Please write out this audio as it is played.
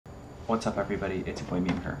What's up, everybody? It's your boy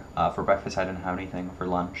Meme here. For breakfast, I didn't have anything. For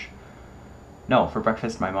lunch, no, for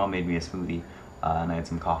breakfast, my mom made me a smoothie, and I had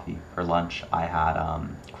some coffee. For lunch, I had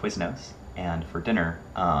Quiznos, and for dinner,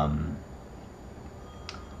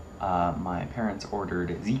 my parents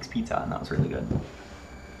ordered Zeke's Pizza, and that was really good.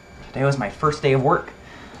 Today was my first day of work,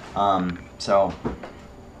 so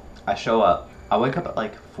I show up. I wake up at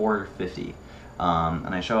like 4:50,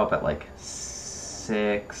 and I show up at like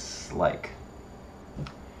 6:30.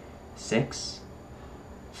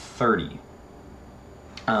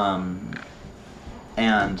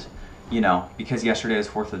 And you know, because yesterday was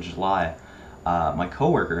 4th of July, my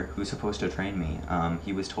coworker who's supposed to train me,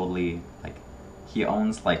 he was totally like, he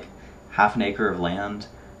owns like half an acre of land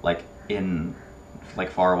like in like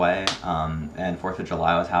far away, and 4th of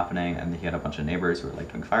July was happening, and he had a bunch of neighbors who were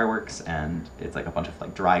like doing fireworks, and it's like a bunch of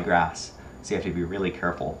like dry grass, so you have to be really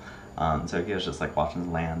careful. So he was just like watching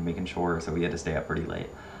his land, making sure, so we had to stay up pretty late.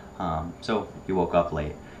 So he woke up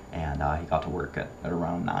late, and he got to work at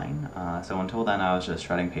around 9. So until then, I was just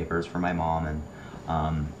shredding papers for my mom,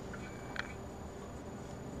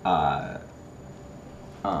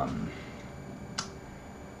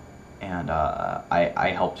 and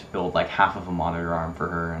I helped build like half of a monitor arm for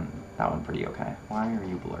her, and that went pretty okay. Why are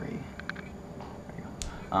you blurry? There you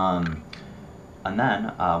go. And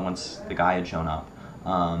then once the guy had shown up,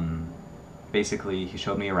 basically he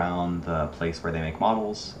showed me around the place where they make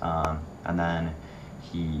models, and then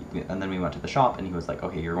we went to the shop, and he was like,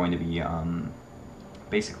 okay, you're going to be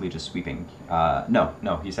basically just sweeping.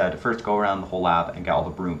 No, he said first go around the whole lab and get all the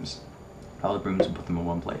brooms and put them in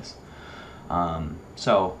one place.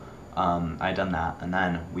 So I had done that, and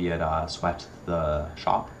then we had swept the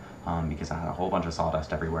shop because I had a whole bunch of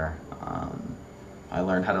sawdust everywhere. I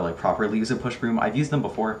learned how to like properly use a push broom. I've used them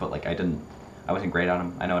before, but like I wasn't great at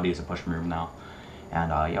them. I know how to use a push broom now.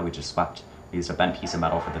 And yeah, we just swept. We used a bent piece of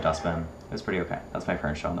metal for the dustbin. It was pretty okay. That's my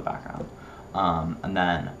parents' show in the background. And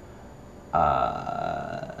then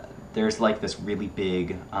there's like this really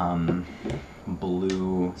big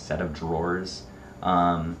blue set of drawers.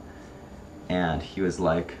 And he was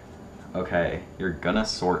like, okay, you're gonna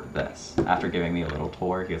sort this. After giving me a little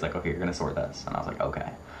tour, he was like, okay, you're gonna sort this. And I was like,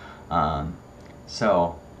 okay.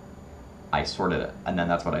 So I sorted it, and then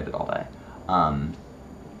that's what I did all day.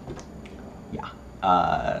 Yeah,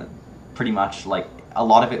 pretty much like a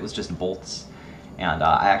lot of it was just bolts, and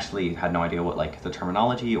I actually had no idea what like the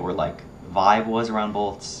terminology or like vibe was around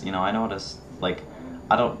bolts. You know, I know how to like,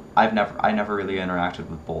 I never really interacted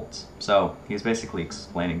with bolts. So he was basically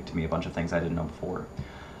explaining to me a bunch of things I didn't know before.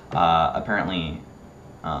 Apparently,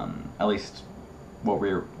 at least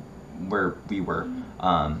where we were,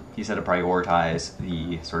 he said to prioritize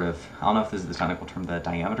the sort of, I don't know if this is the technical term, the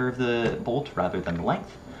diameter of the bolt rather than the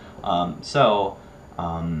length.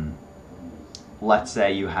 Let's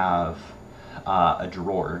say you have a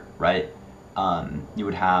drawer, right? You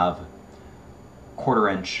would have 1/4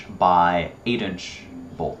 inch by 8 inch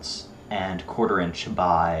bolts and 1/4 inch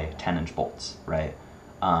by 10 inch bolts, right?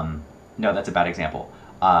 No, that's a bad example.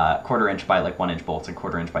 1/4 inch by like 1 inch bolts and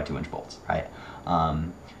 1/4 inch by 2 inch bolts, right?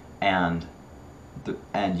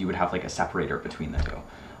 And you would have like a separator between the two.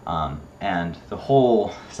 And the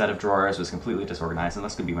whole set of drawers was completely disorganized, and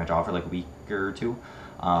this could be my job for like a week or two.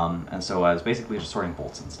 And so I was basically just sorting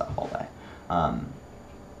bolts and stuff all day.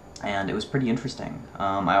 And it was pretty interesting.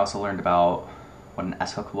 I also learned about what an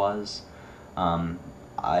S-hook was.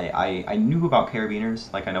 I knew about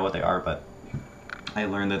carabiners, like I know what they are, but I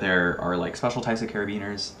learned that there are like special types of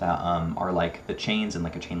carabiners that are like the chains in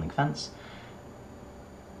like a chain link fence,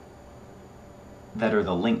 that are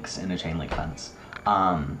the links in a chain link fence.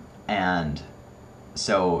 And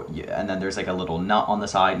so, and then there's like a little nut on the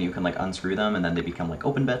side, and you can like unscrew them, and then they become like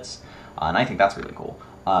open bits. And I think that's really cool.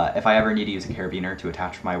 If I ever need to use a carabiner to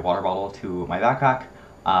attach my water bottle to my backpack,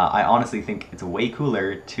 I honestly think it's way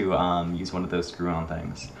cooler to use one of those screw-on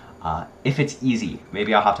things. If it's easy,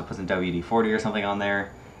 maybe I'll have to put some WD-40 or something on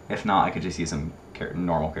there. If not, I could just use some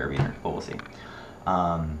normal carabiner, but we'll see.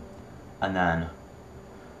 And then,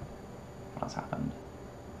 what else happened?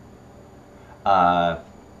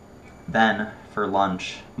 Then for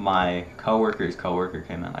lunch, my coworker's coworker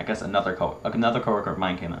came in. I guess another coworker of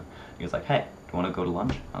mine came in. He was like, "Hey, do you want to go to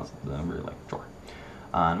lunch?" I was really like, "Sure."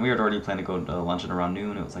 And we had already planned to go to lunch at around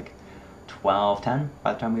noon. It was like 12:10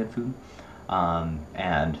 by the time we had food.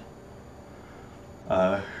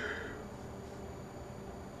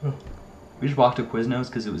 We just walked to Quiznos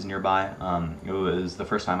because it was nearby. It was the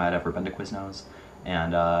first time I'd ever been to Quiznos,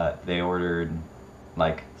 and they ordered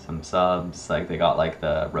like some subs. Like they got like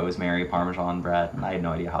the rosemary parmesan bread, and I had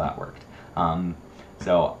no idea how that worked.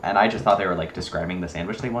 So, and I just thought they were like describing the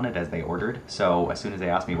sandwich they wanted as they ordered. So as soon as they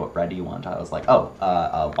asked me what bread do you want, I was like, oh,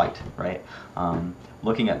 white, right?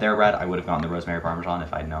 Looking at their bread, I would have gotten the rosemary parmesan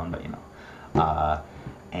if I'd known, but you know.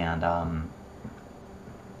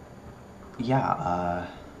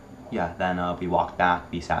 Yeah, then we walked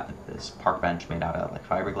back. We sat at this park bench made out of like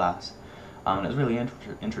fiberglass. It was really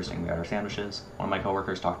interesting. We had our sandwiches. One of my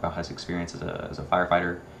coworkers talked about his experience as a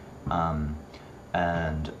firefighter.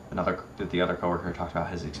 And the other coworker talked about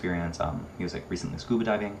his experience. He was like recently scuba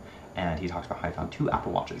diving, and he talked about how he found 2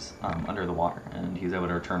 Apple Watches under the water, and he was able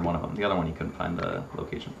to return one of them. The other one he couldn't find the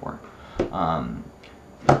location for.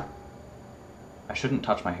 I shouldn't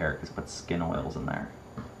touch my hair because it puts skin oils in there,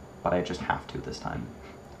 but I just have to this time.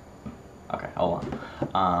 Okay, hold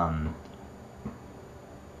on.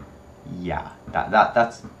 Yeah,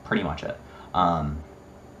 that's pretty much it.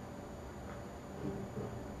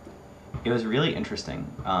 It was really interesting.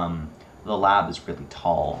 The lab is really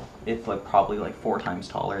tall. It's like probably like 4 times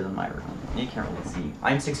taller than my room. You can't really see.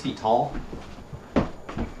 I'm 6 feet tall, and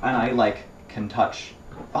I like can touch.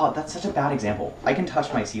 Oh, that's such a bad example. I can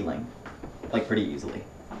touch my ceiling, like pretty easily.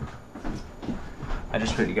 I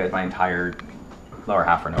just showed you guys my entire lower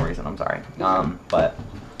half for no reason. I'm sorry. But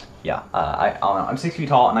yeah, I'm 6 feet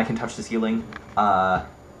tall and I can touch the ceiling.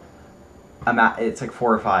 It's like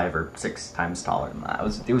 4 or 5 or 6 times taller than that.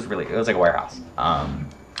 It was like a warehouse.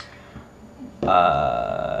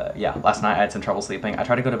 Yeah, last night I had some trouble sleeping. I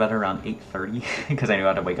tried to go to bed around 8:30 because I knew I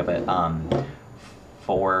had to wake up at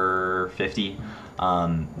 4:50.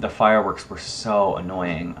 The fireworks were so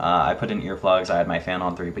annoying. I put in earplugs, I had my fan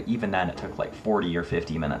on 3, but even then it took like 40 or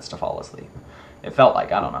 50 minutes to fall asleep. It felt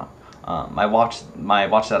like, I don't know. My watch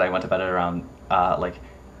said I went to bed at around like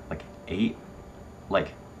 8,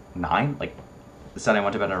 like 9, like said I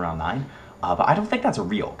went to bed at around 9. But I don't think that's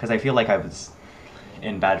real because I feel like I was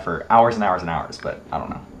in bed for hours and hours and hours, but I don't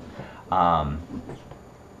know.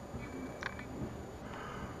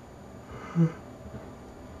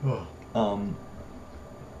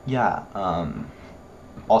 Yeah.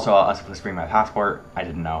 Also, I was supposed to bring my passport. I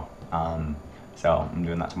didn't know. So I'm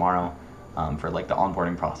doing that tomorrow for like the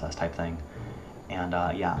onboarding process type thing. And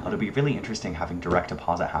yeah, it'll be really interesting having direct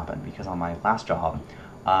deposit happen because on my last job,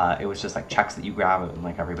 it was just like checks that you grab, and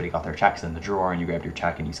like everybody got their checks in the drawer, and you grabbed your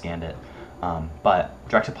check and you scanned it. But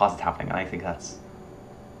direct deposit's happening, and I think that's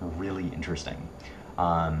really interesting.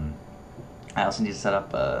 I also need to set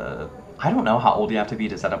up I don't know how old you have to be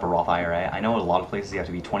to set up a Roth IRA. I know a lot of places you have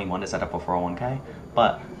to be 21 to set up a 401k,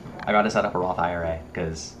 but I got to set up a Roth IRA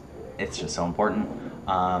because it's just so important.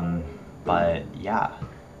 But yeah.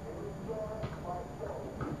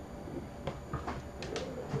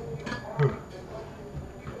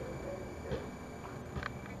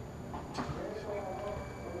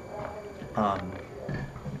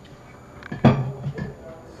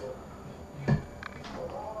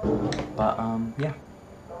 Yeah.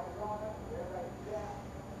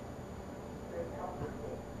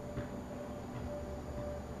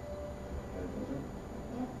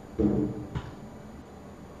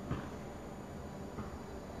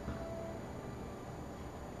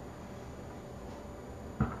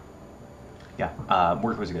 Yeah,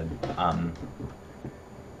 work was good.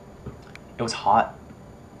 It was hot.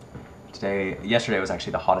 Yesterday was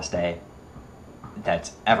actually the hottest day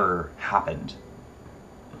that's ever happened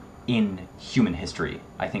in human history,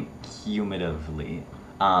 I think cumulatively,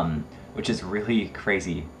 which is really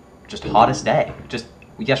crazy. Just hottest day. Just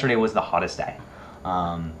yesterday was the hottest day,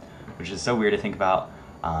 which is so weird to think about.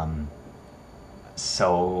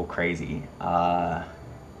 So crazy. I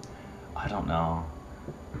don't know.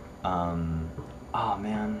 Oh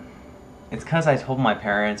man. It's because I told my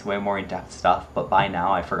parents way more in-depth stuff, but by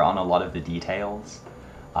now I've forgotten a lot of the details.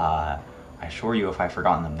 I assure you if I've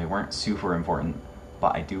forgotten them, they weren't super important,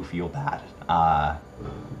 but I do feel bad.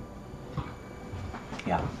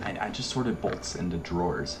 Yeah, I just sorted bolts into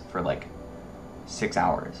drawers for like 6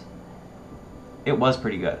 hours. It was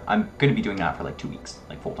pretty good. I'm going to be doing that for like 2 weeks,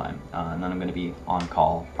 like full time. And then I'm going to be on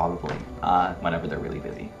call probably whenever they're really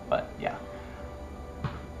busy, but yeah.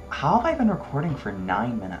 How have I been recording for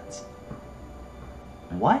 9 minutes?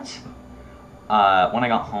 What? When I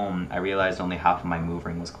got home, I realized only half of my move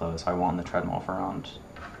ring was closed, so I went on the treadmill for around...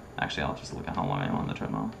 Actually, I'll just look at how long I'm on the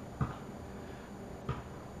treadmill.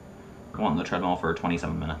 I went on the treadmill for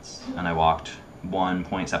 27 minutes, and I walked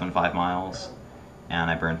 1.75 miles,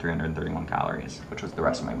 and I burned 331 calories, which was the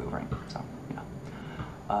rest of my move ring, so,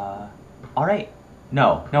 yeah. Alright.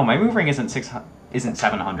 No, my move ring isn't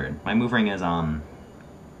 700. My move ring is,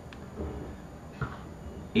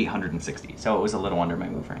 860, so it was a little under my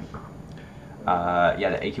move ring.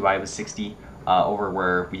 Yeah, the AQI was 60. over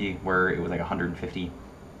where we were, it was like 150.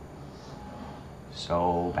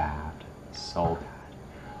 So bad. So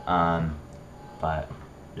bad. But,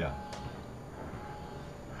 yeah.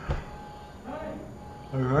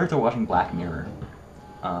 I remember to watching Black Mirror.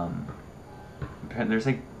 There's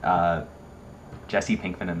like, Jesse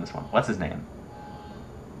Pinkman in this one. What's his name?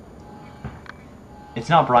 It's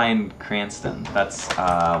not Bryan Cranston. That's,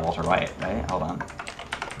 Walter White, right? Hold on.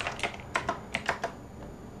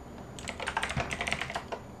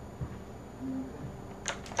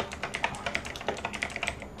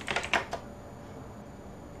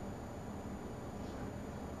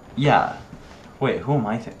 Yeah. Wait, who am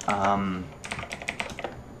I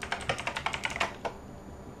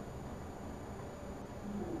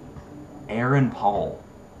Aaron Paul.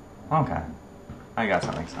 Okay. I guess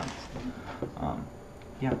that makes sense.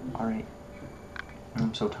 Yeah, alright.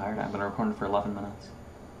 I'm so tired. I've been recording for 11 minutes.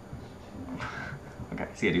 Okay,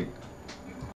 see ya, dude.